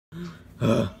We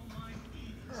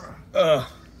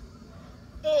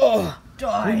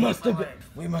must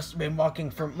have been walking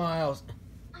for miles.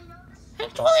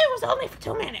 Actually, it was only for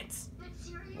 2 minutes.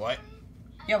 What?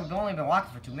 Yeah, we've only been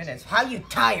walking for 2 minutes. How you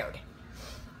tired?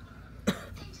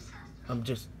 I'm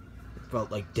just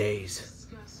felt like days.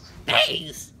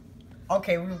 Days?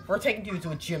 Okay, we're taking you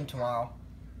to a gym tomorrow.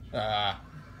 But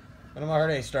I'm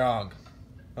already strong.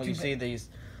 Don't you see these?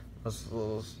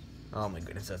 Oh my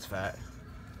goodness, that's fat.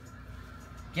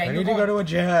 Yeah, I need to go to a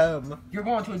gym. You're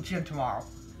going to a gym tomorrow.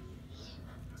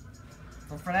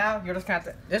 But for now, you're just gonna have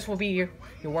to. This will be your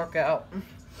workout. Get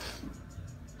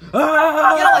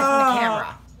away from the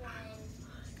camera.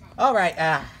 All right.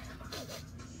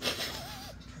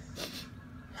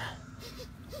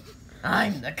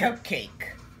 I'm the cupcake.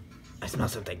 I smell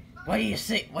something. What do you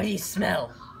see? What do you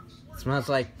smell? It smells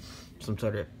like some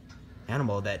sort of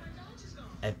animal that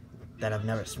I've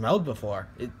never smelled before.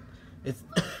 It's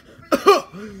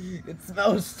it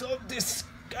smells so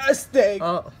disgusting.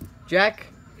 Oh, Jack,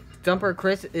 Dumper,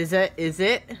 Chris, is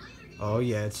it? Oh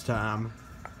yeah, it's time.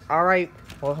 All right.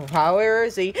 Well, where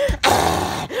is he? Okay,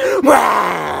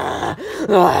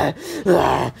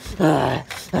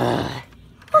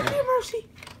 mercy.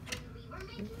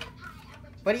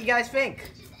 What do you guys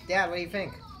think? Dad, what do you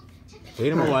think?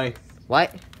 Lead him away.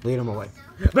 What? Lead him away.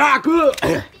 Back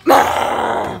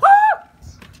up!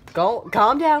 Go,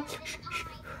 calm down.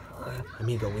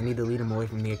 Amigo, we need to lead him away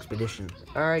from the expedition.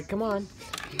 All right, come on.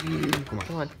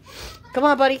 Come on. Come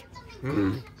on, buddy.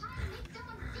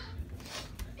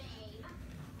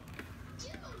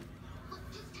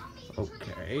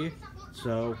 Okay,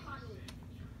 so...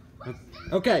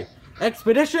 Okay,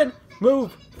 expedition,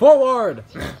 move forward!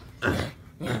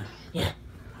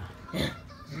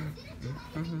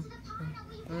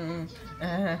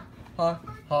 Ha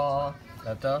ha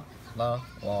da da la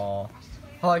la.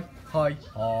 Hi hi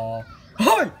ha.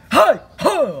 Hi hi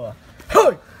ha.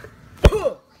 Hi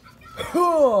ha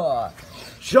ha.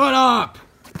 Shut up!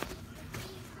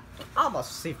 I'm a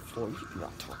safe for you. Do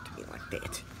not talk to me like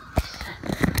that.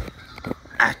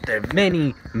 After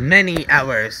many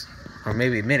hours, or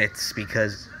maybe minutes,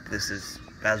 because this is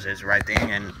Bowser's writing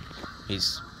and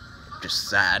he's just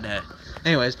sad.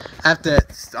 Anyways, after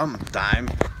some time,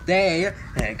 they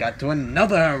got to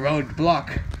another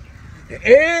roadblock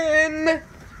in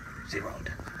the road.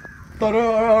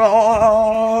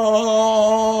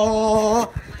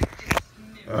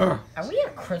 Are we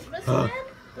at Christmas again?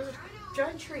 There's a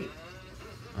giant tree.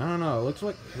 I don't know. It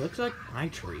looks like my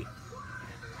tree.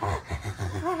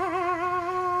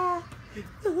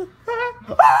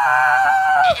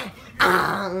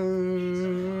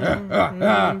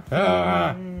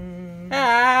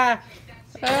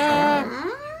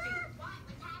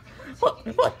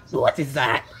 What is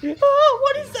that? Oh,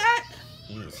 what is that?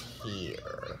 He's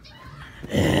here.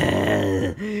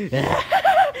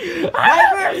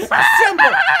 Nightmares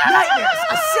assemble! Nightmares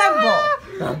assemble!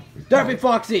 Derpy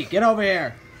Foxy, get over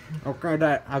here.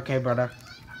 Okay, brother.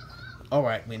 All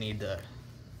right, we need to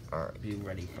be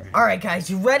ready for him. All right, guys,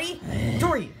 you ready?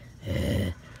 3.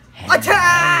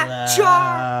 Attack!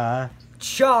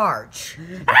 Charge!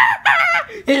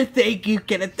 You think you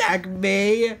can attack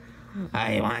me?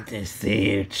 I want to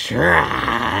see you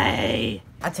try.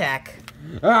 Attack.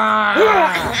 Go!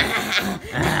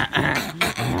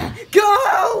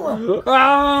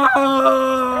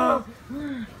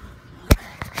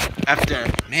 After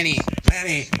many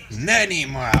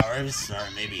more hours, or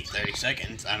maybe 30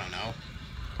 seconds, I don't know.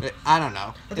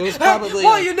 It was probably...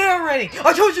 Why are you narrating?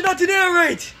 I told you not to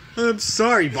narrate! I'm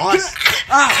sorry, boss.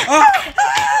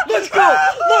 Let's go!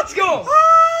 Let's go!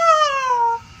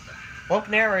 Well,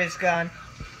 narrator's gone.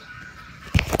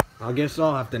 I guess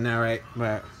I'll have to narrate,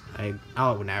 but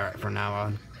I'll narrate from now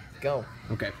on. Go.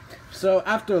 Okay. So,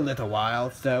 after a little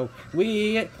while,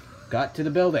 we got to the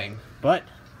building, but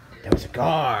there was a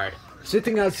guard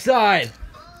sitting outside,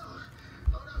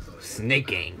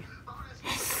 snaking.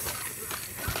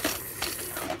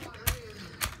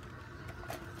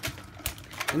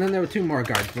 And then there were 2 more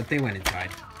guards, but they went inside.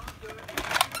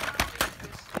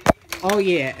 Oh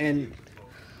yeah,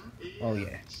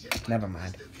 never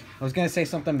mind. I was gonna say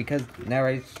something because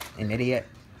narrate's an idiot.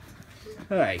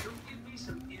 Alright.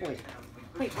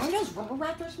 Wait, aren't those rubber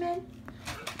raptors, man?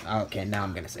 Okay, now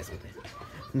I'm gonna say something.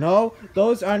 No,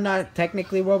 those are not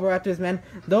technically Roboraptors, man.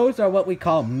 Those are what we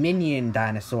call minion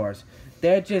dinosaurs.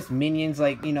 They're just minions,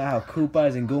 like, you know how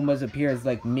Koopas and Goombas appear as,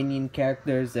 like, minion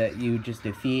characters that you just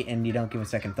defeat and you don't give a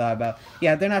second thought about.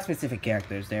 Yeah, they're not specific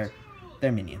characters. They're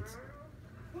minions.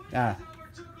 Ah,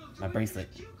 my bracelet.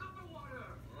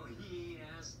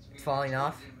 It's falling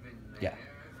off? Yeah.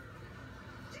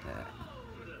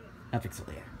 I'll fix it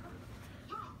later.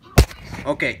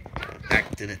 Okay,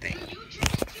 back to the thing.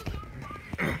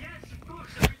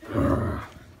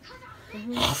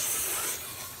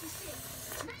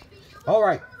 All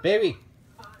right, baby.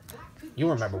 You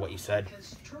remember what you said.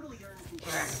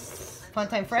 Fun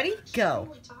time, Freddy?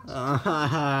 Go.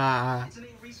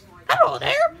 Hello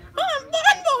there. I'm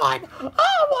Bon.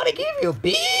 I want to give you a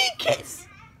big kiss.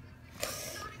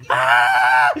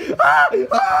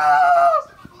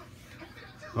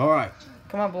 All right.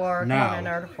 Come on, Blur.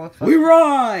 Now, we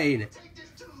ride.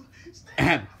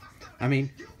 I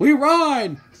mean, we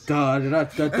ride. Da, da,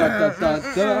 da, da, da,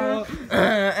 da, da.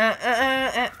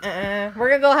 We're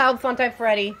gonna go have Fun Time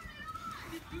Freddy.